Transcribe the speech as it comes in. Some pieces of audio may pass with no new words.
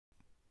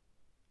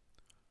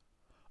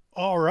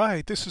All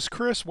right, this is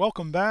Chris.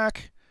 Welcome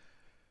back.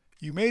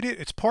 You made it.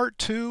 It's part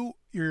two.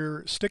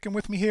 You're sticking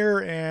with me here,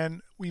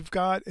 and we've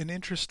got an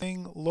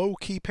interesting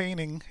low-key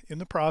painting in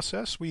the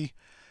process. We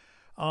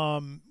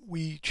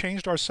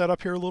changed our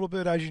setup here a little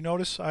bit. As you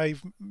notice,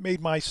 I've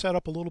made my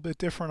setup a little bit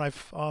different.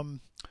 I've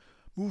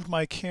moved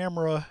my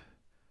camera.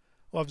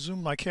 Well, I've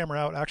zoomed my camera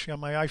out actually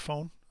on my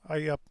iPhone.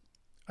 I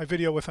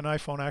video with an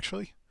iPhone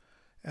actually,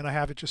 and I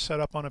have it just set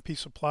up on a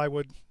piece of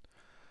plywood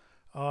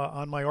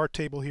on my art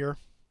table here.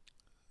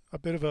 A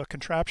bit of a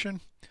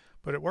contraption,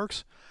 but it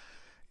works.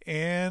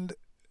 And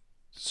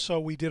so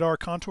we did our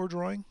contour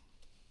drawing.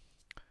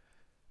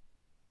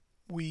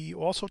 We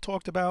also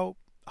talked about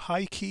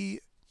high key,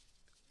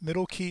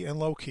 middle key, and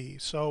low key.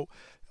 So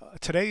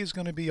today is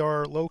going to be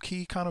our low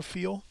key kind of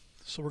feel.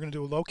 So we're going to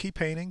do a low key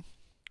painting.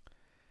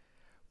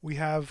 We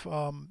have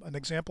an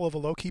example of a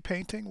low key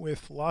painting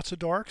with lots of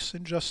darks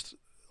and just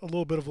a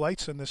little bit of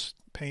lights in this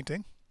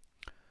painting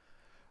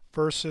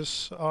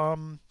versus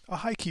a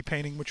high key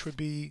painting, which would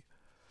be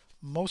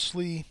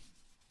mostly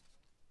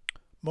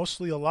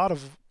a lot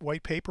of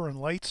white paper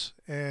and lights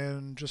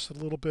and just a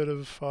little bit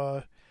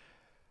of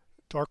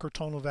darker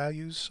tonal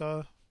values.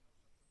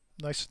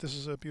 Nice. This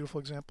is a beautiful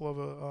example of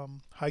a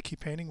high key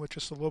painting with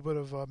just a little bit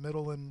of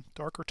middle and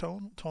darker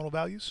tonal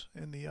values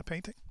in the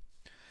painting.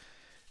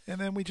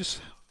 And then we just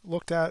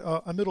looked at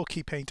a middle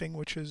key painting,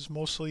 which is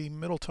mostly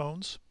middle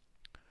tones,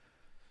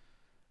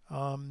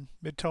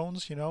 mid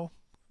tones.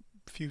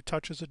 A few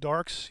touches of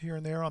darks here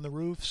and there on the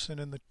roofs and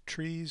in the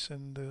trees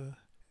and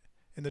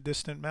in the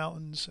distant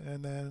mountains,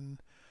 and then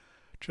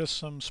just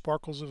some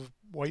sparkles of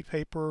white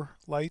paper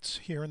lights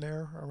here and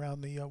there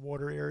around the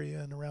water area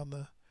and around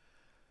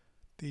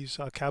these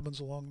cabins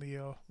along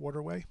the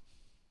waterway.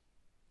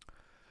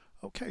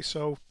 Okay,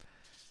 so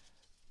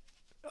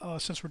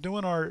since we're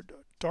doing our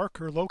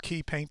darker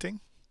low-key painting,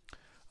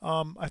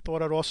 I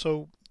thought I'd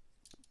also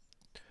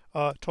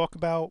talk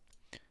about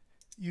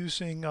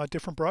using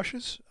different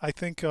brushes. I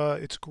think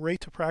it's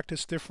great to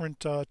practice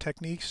different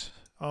techniques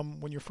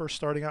when you're first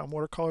starting out in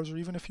watercolors, or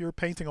even if you're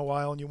painting a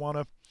while and you want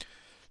to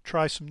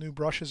try some new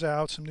brushes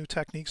out, some new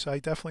techniques. I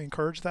definitely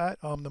encourage that.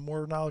 The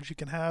more knowledge you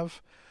can have,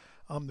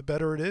 the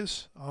better it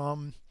is.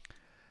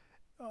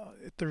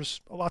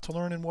 There's a lot to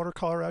learn in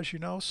watercolor, as you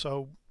know,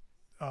 so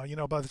by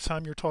the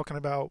time you're talking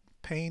about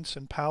paints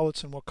and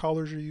palettes and what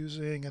colors you're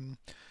using and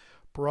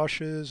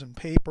brushes and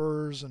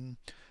papers, and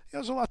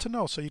there's a lot to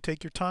know. So you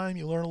take your time,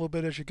 you learn a little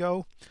bit as you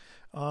go.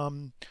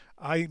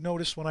 I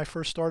noticed when I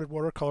first started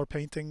watercolor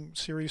painting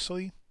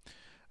seriously,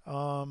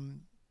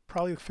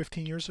 probably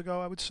 15 years ago,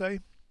 I would say,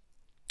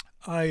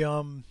 I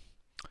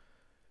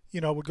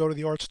would go to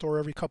the art store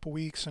every couple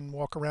weeks and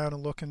walk around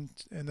and look, and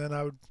then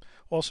I would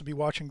also be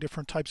watching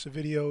different types of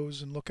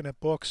videos and looking at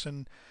books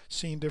and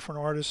seeing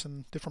different artists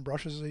and different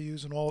brushes they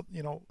use and all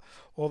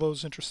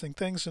those interesting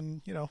things.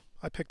 And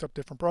I picked up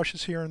different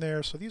brushes here and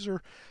there. So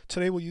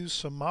today we'll use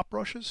some mop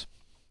brushes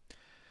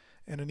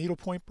and a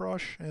needlepoint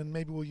brush, and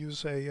maybe we'll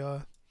use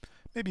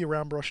maybe a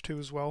round brush too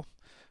as well,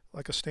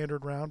 like a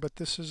standard round. But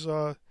these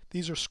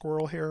are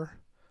squirrel hair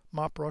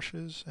mop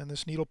brushes, and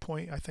this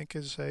needlepoint I think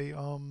is a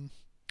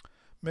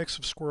mix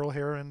of squirrel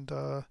hair and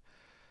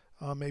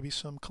maybe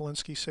some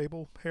Kolinsky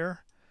sable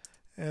hair,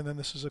 and then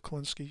this is a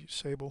Kolinsky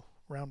sable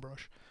round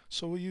brush.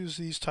 So we'll use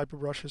these type of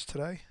brushes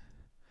today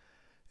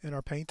in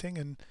our painting.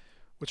 And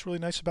what's really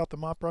nice about the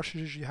mop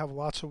brushes is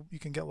you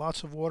can get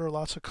lots of water,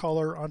 lots of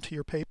color onto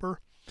your paper,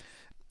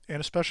 and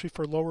especially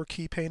for lower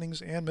key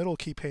paintings and middle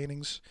key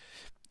paintings,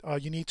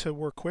 you need to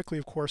work quickly,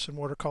 of course, in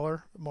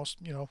watercolor. A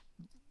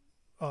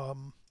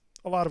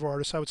lot of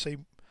artists, I would say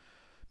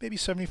maybe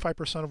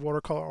 75% of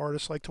watercolor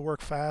artists like to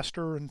work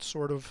faster and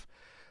sort of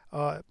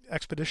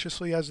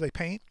expeditiously as they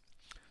paint.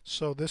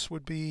 So this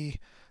would be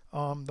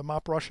the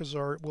mop brushes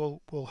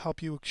will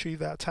help you achieve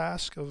that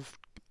task of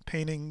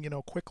painting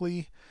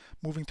quickly,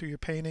 moving through your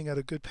painting at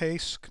a good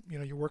pace.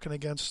 You're working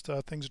against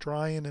things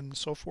drying and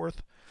so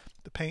forth,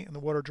 the paint and the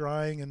water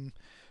drying, and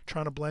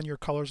trying to blend your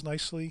colors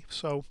nicely.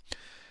 So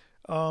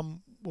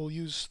we'll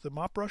use the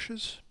mop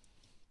brushes,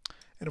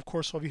 and of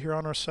course over here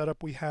on our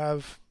setup we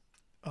have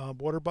a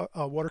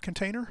water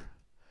container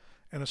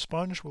and a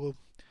sponge. We'll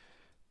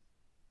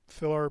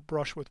fill our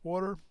brush with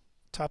water,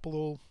 tap a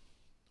little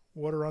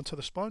water onto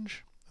the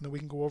sponge, and then we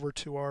can go over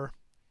to our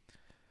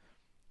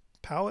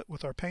palette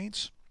with our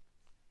paints.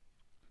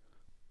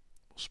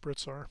 We'll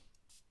spritz our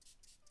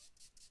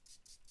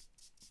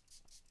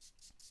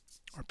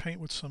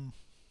paint with some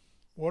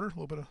water, a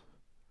little bit of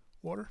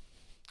water.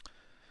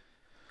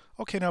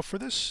 Okay, now for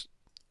this,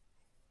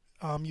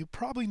 you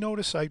probably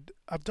notice I've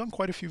done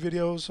quite a few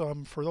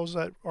videos. For those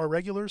that are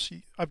regulars,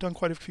 I've done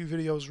quite a few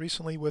videos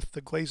recently with the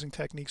glazing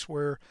techniques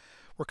where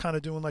we're kind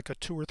of doing like a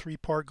 2 or 3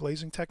 part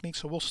glazing technique.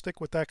 So we'll stick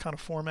with that kind of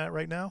format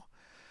right now.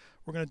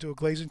 We're going to do a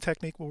glazing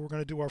technique where we're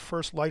going to do our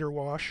first lighter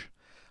wash,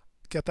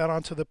 get that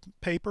onto the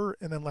paper,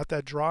 and then let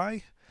that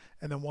dry.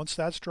 And then once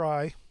that's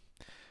dry,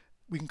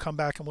 we can come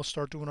back and we'll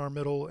start doing our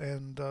middle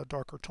and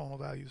darker tonal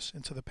values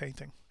into the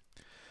painting.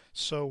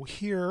 So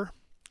here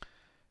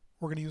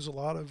we're going to use a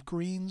lot of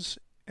greens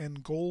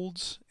and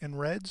golds and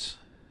reds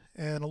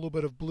and a little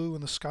bit of blue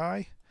in the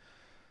sky.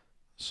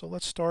 So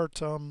let's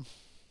start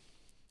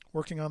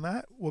working on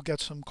that. We'll get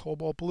some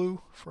cobalt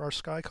blue for our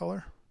sky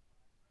color.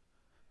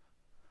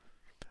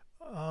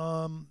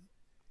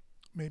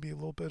 Maybe a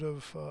little bit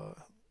of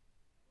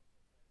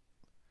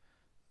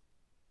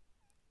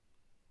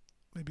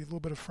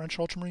French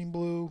ultramarine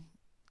blue,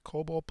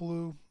 cobalt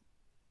blue,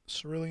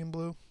 cerulean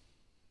blue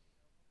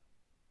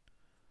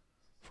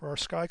for our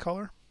sky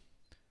color.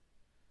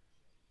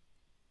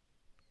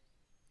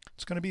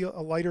 It's going to be a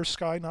lighter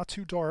sky, not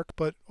too dark,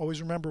 but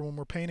always remember when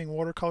we're painting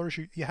watercolors,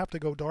 you have to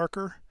go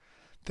darker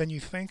than you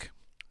think.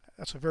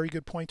 That's a very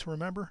good point to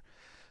remember.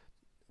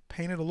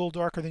 Paint it a little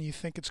darker than you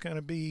think it's going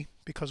to be,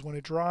 because when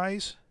it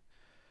dries,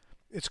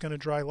 it's going to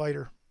dry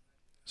lighter.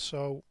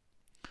 So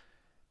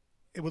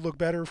it would look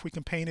better if we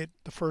can paint it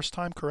the first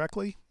time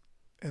correctly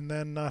and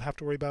then not have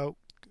to worry about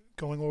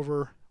going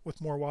over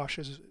with more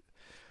washes.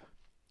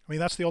 I mean,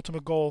 that's the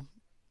ultimate goal,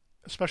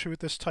 especially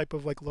with this type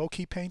of like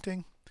low-key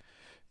painting.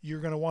 You're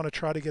going to want to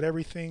try to get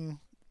everything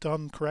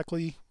done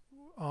correctly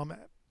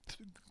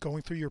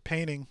going through your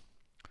painting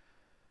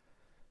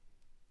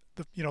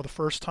the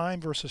first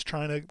time versus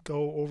trying to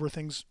go over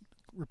things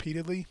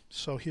repeatedly.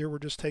 So here we're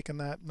just taking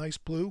that nice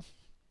blue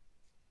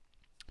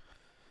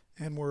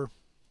and we're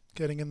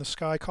getting in the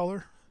sky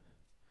color.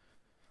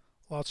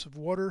 Lots of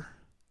water.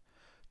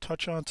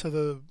 Touch onto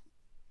the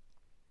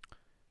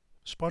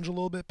sponge a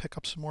little bit, pick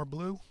up some more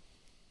blue.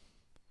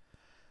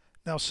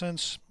 Now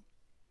since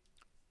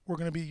we're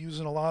going to be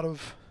using a lot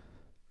of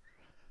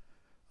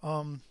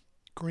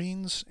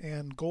greens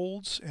and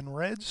golds and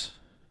reds,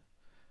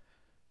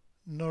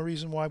 no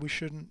reason why we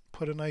shouldn't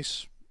put a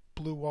nice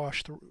blue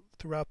wash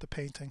throughout the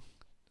painting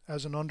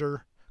as an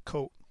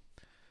undercoat.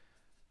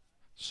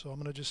 So I'm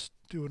going to just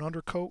do an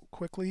undercoat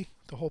quickly,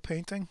 the whole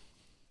painting,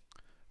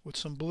 with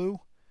some blue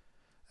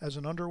as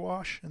an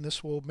underwash, and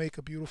this will make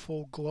a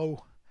beautiful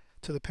glow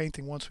to the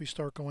painting once we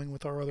start going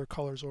with our other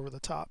colors over the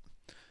top.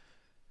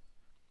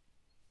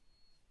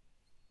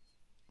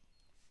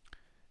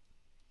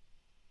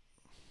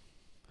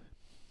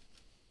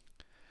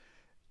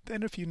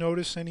 Then if you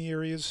notice any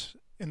areas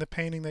in the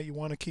painting that you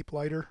want to keep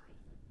lighter,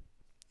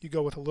 you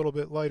go with a little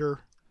bit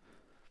lighter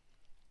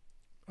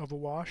of a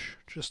wash,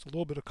 just a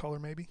little bit of color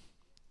maybe.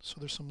 So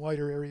there's some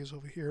lighter areas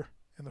over here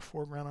in the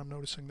foreground. I'm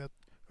noticing that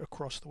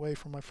across the way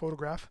from my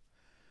photograph.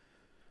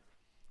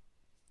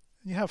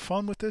 And you have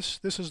fun with this.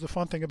 This is the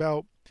fun thing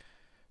about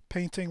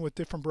painting with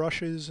different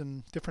brushes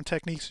and different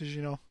techniques is,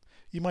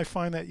 you might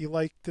find that you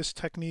like this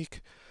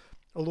technique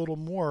a little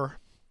more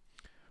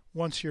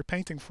once you're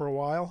painting for a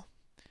while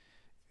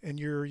and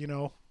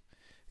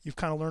you've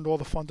kind of learned all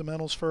the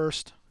fundamentals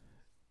first,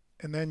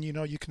 and then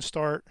you can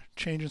start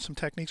changing some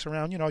techniques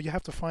around. You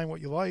have to find what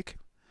you like.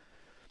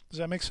 Does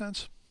that make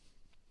sense?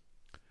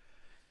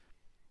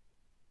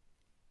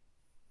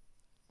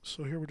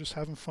 So here we're just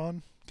having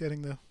fun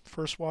getting the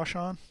first wash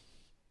on,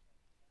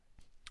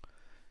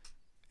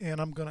 and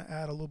I'm going to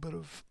add a little bit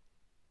of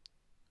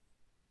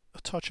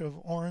a touch of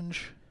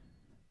orange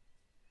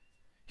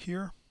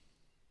here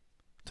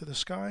to the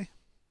sky.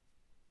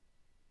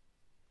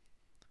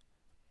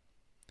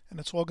 And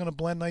it's all going to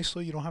blend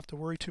nicely. You don't have to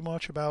worry too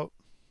much about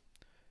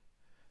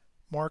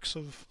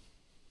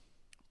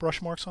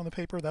brush marks on the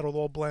paper. That'll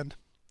all blend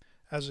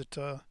as it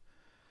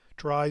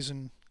dries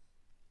and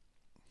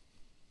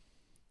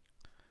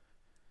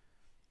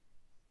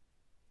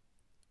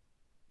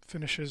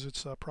finishes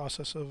its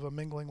process of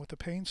mingling with the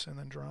paints and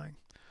then drying.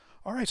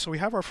 Alright, so we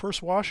have our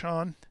first wash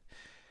on.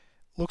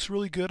 Looks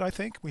really good, I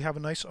think. We have a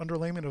nice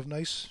underlayment of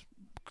nice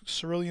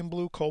cerulean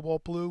blue,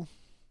 cobalt blue,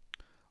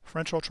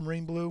 French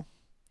ultramarine blue.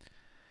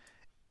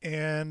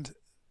 And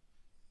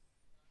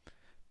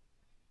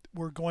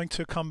we're going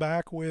to come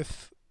back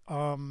with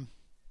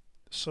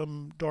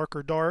some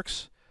darker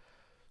darks.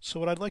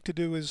 So what I'd like to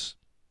do is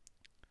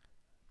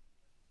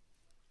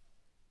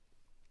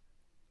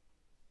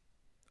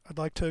I'd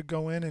like to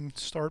go in and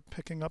start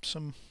picking up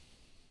some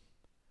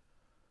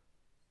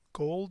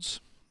golds,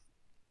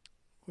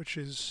 which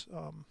is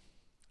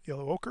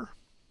yellow ochre.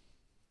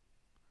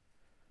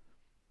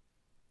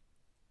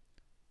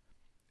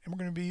 And we're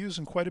going to be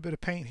using quite a bit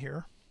of paint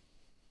here.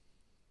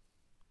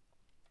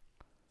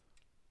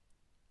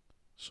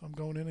 So I'm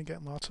going in and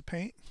getting lots of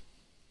paint.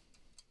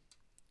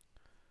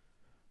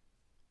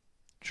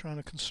 Trying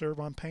to conserve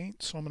on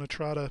paint, so I'm going to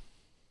try to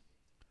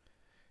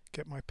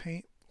get my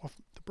paint off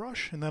the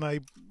brush, and then I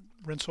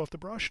rinse off the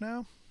brush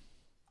now.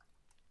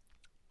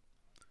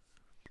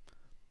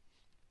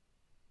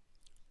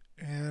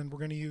 And we're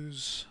going to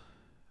use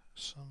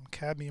some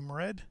cadmium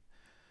red.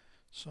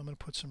 So I'm going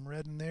to put some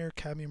red in there,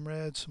 cadmium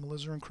red, some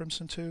alizarin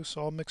crimson too.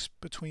 So I'll mix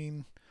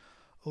between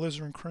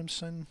alizarin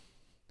crimson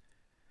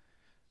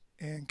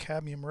and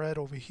cadmium red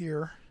over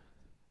here.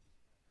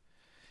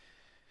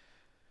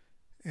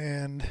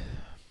 And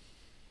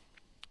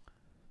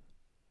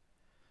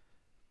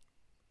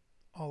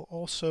I'll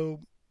also,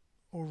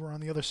 over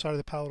on the other side of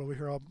the palette over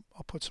here, I'll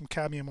put some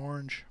cadmium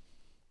orange.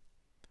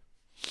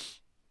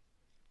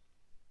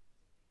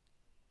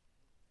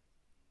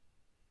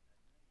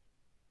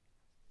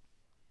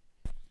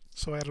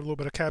 So I added a little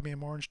bit of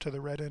cadmium orange to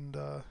the red and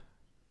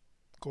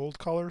gold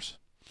colors.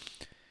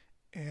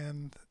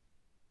 And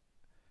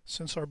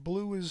since we've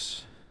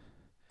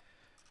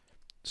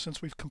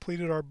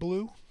completed our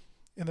blue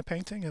in the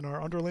painting and our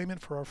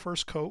underlayment for our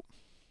first coat,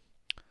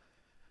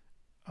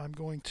 I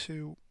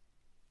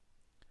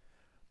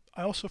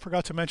also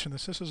forgot to mention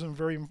this. This is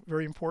very,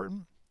 very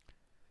important.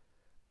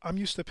 I'm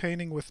used to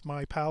painting with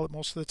my palette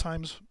most of the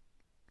times,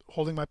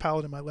 holding my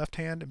palette in my left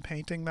hand and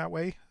painting that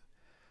way.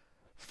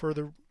 For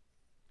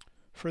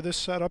this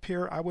setup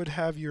here, I would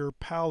have your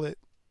palette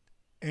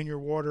and your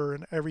water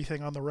and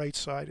everything on the right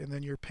side, and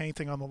then you're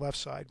painting on the left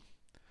side,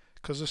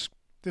 because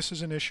this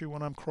is an issue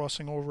when I'm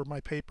crossing over my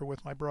paper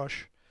with my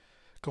brush,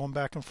 going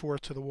back and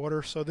forth to the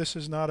water. So this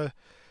is not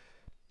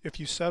if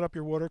you set up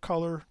your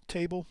watercolor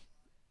table,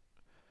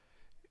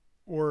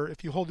 or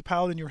if you hold the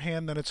palette in your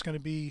hand, then it's going to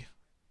be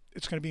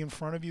in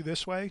front of you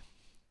this way,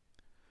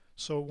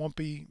 so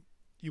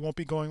you won't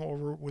be going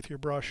over with your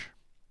brush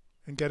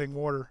and getting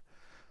water.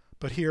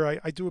 But here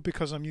I do it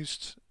because I'm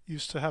used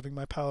to having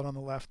my palette on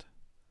the left.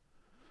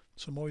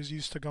 So I'm always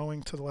used to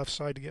going to the left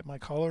side to get my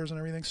colors and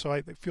everything. So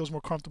it feels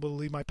more comfortable to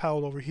leave my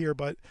palette over here.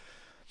 But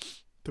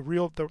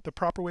the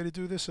proper way to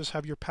do this is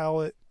have your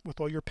palette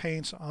with all your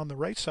paints on the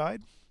right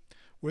side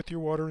with your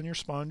water and your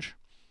sponge,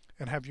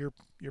 and have your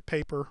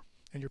paper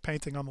and your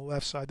painting on the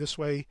left side. This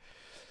way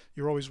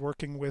you're always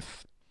working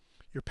with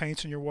your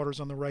paints and your waters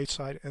on the right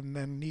side, and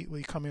then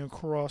neatly coming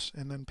across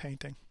and then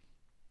painting.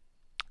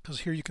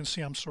 Because here you can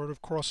see I'm sort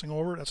of crossing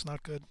over. That's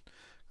not good.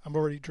 I've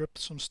already dripped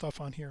some stuff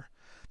on here.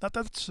 Not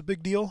that it's a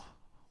big deal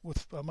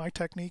with my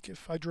technique.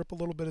 If I drip a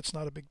little bit, it's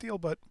not a big deal.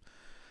 But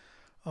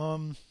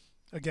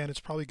again, it's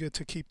probably good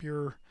to keep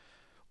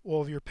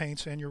all of your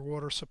paints and your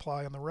water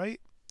supply on the right,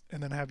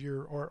 and then have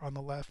or on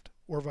the left,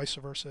 or vice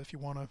versa. If you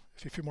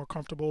feel more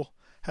comfortable,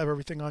 have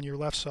everything on your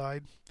left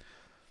side.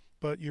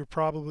 But you're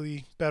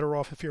probably better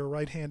off if you're a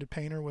right-handed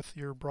painter with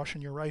your brush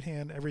in your right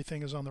hand.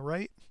 Everything is on the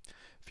right.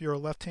 If you're a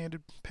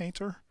left-handed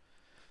painter,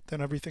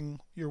 then everything,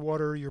 your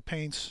water, your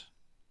paints,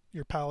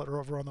 your palette are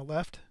over on the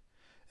left,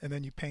 and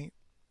then you paint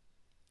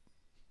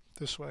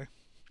this way.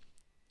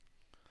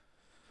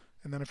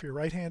 And then if you're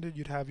right-handed,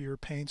 you'd have your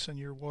paints and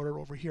your water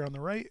over here on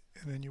the right,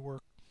 and then you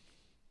work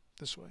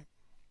this way.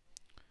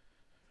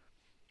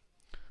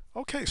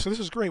 Okay, so this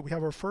is great. We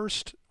have our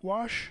first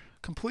wash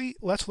complete.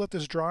 Let's let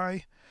this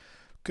dry.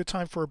 Good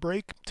time for a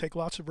break. Take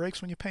lots of breaks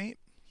when you paint.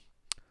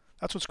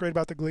 That's what's great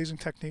about the glazing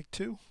technique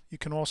too. You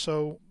can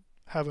also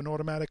have an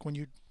automatic when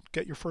you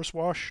get your first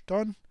wash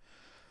done.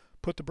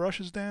 Put the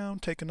brushes down,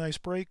 take a nice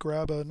break,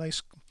 grab a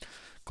nice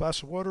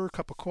glass of water, a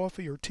cup of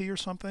coffee or tea or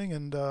something,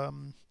 and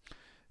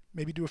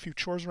maybe do a few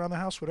chores around the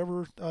house,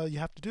 whatever you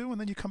have to do, and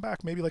then you come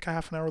back. Maybe like a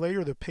half an hour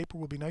later, the paper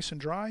will be nice and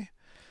dry,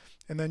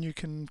 and then you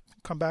can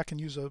come back and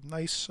use a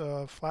nice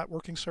flat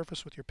working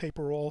surface with your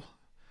paper all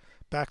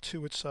back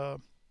to its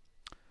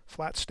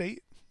flat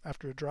state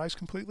after it dries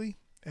completely,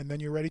 and then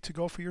you're ready to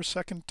go for your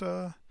second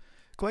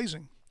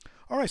glazing.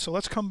 All right, so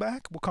let's come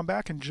back. We'll come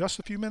back in just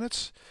a few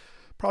minutes.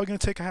 Probably going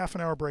to take a half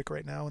an hour break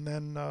right now, and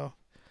then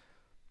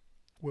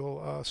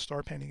we'll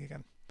start painting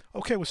again.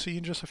 Okay, we'll see you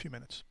in just a few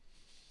minutes.